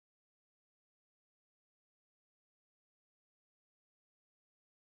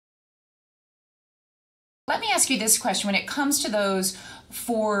Let me ask you this question. When it comes to those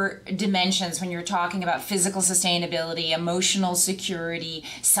four dimensions, when you're talking about physical sustainability, emotional security,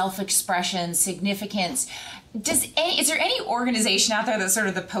 self-expression, significance, is there any organization out there that's sort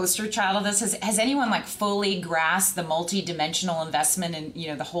of the poster child of this? Has anyone like fully grasped the multi-dimensional investment in, you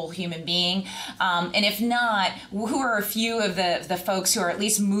know, the whole human being? And if not, who are a few of the folks who are at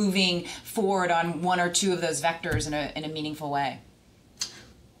least moving forward on one or two of those vectors in a meaningful way?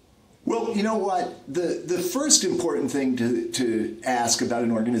 Well, you know what? The first important thing to ask about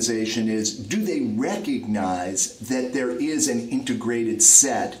an organization is, do they recognize that there is an integrated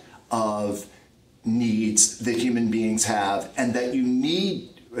set of needs that human beings have, and that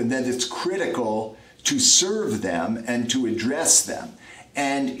it's critical to serve them and to address them?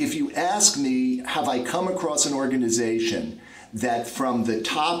 And if you ask me, have I come across an organization that from the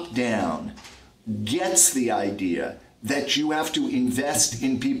top down gets the idea that you have to invest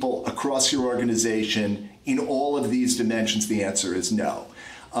in people across your organization in all of these dimensions? The answer is no.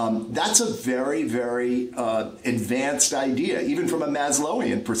 That's a very, very advanced idea, even from a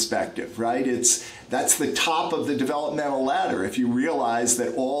Maslowian perspective, right? That's the top of the developmental ladder, if you realize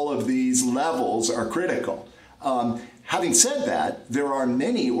that all of these levels are critical. Having said that, there are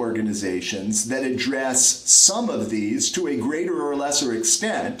many organizations that address some of these to a greater or lesser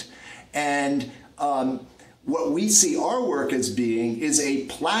extent, and what we see our work as being is a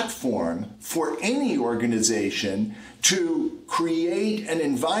platform for any organization to create an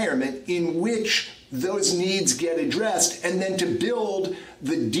environment in which those needs get addressed, and then to build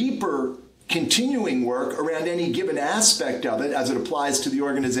the deeper continuing work around any given aspect of it as it applies to the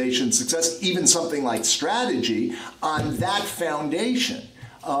organization's success, even something like strategy, on that foundation.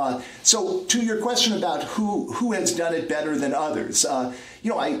 So to your question about who has done it better than others, I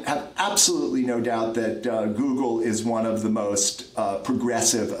have absolutely no doubt that Google is one of the most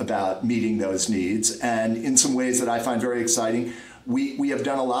progressive about meeting those needs, and in some ways that I find very exciting. We have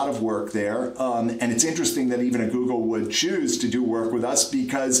done a lot of work there, and it's interesting that even a Google would choose to do work with us,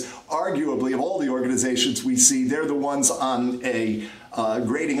 because arguably of all the organizations we see, they're the ones on a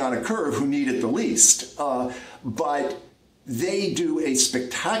grading on a curve who need it the least. But they do a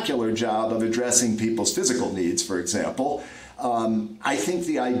spectacular job of addressing people's physical needs, for example. I think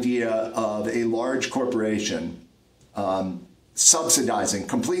the idea of a large corporation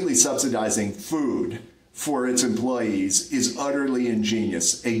completely subsidizing food for its employees is utterly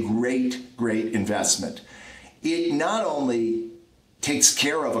ingenious, a great, great investment. It not only takes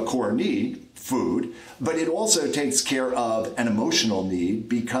care of a core need, food, but it also takes care of an emotional need,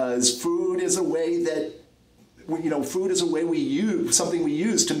 because food is a way that food is a way something we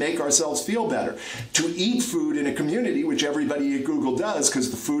use to make ourselves feel better. To eat food in a community, which everybody at Google does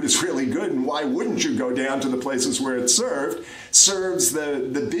because the food is really good, and why wouldn't you go down to the places where it's served, serves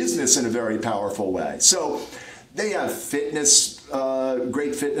the business in a very powerful way. So they have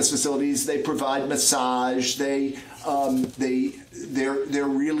great fitness facilities. They provide massage. They're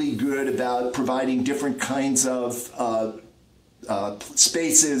really good about providing different kinds of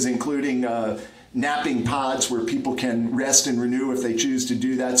spaces, including napping pods where people can rest and renew if they choose to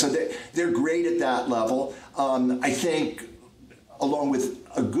do that. So they're great at that level. I think, along with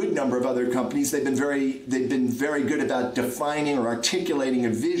a good number of other companies, they've been very good about defining or articulating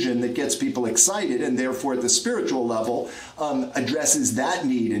a vision that gets people excited, and therefore at the spiritual level addresses that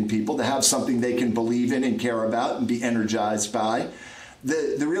need in people to have something they can believe in and care about and be energized by.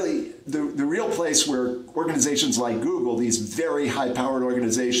 The real place where organizations like Google, these very high-powered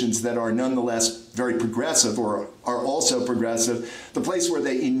organizations that are nonetheless very progressive or are also progressive, the place where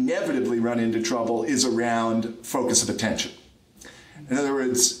they inevitably run into trouble is around focus of attention. In other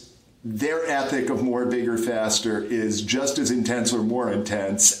words, their ethic of more, bigger, faster is just as intense or more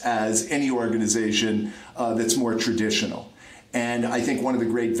intense as any organization that's more traditional. And I think one of the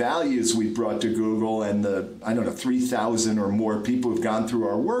great values we've brought to Google, and the, 3,000 or more people who've gone through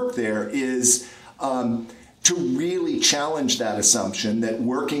our work there, is to really challenge that assumption that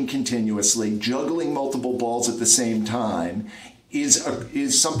working continuously, juggling multiple balls at the same time,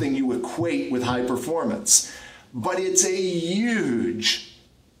 is something you equate with high performance. But it's a huge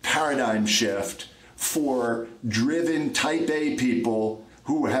paradigm shift for driven type A people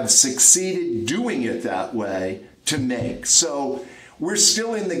who have succeeded doing it that way to make. So we're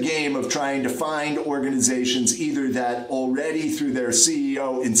still in the game of trying to find organizations either that already through their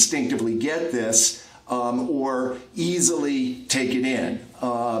CEO instinctively get this or easily take it in.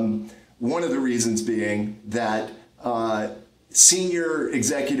 One of the reasons being that senior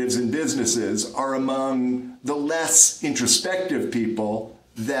executives in businesses are among the less introspective people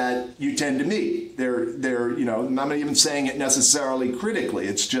that you tend to meet. I'm not even saying it necessarily critically.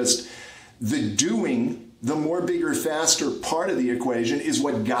 It's just The doing, the more, bigger, faster part of the equation is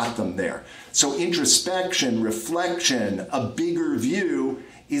what got them there. So introspection, reflection, a bigger view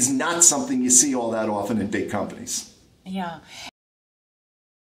is not something you see all that often in big companies. Yeah.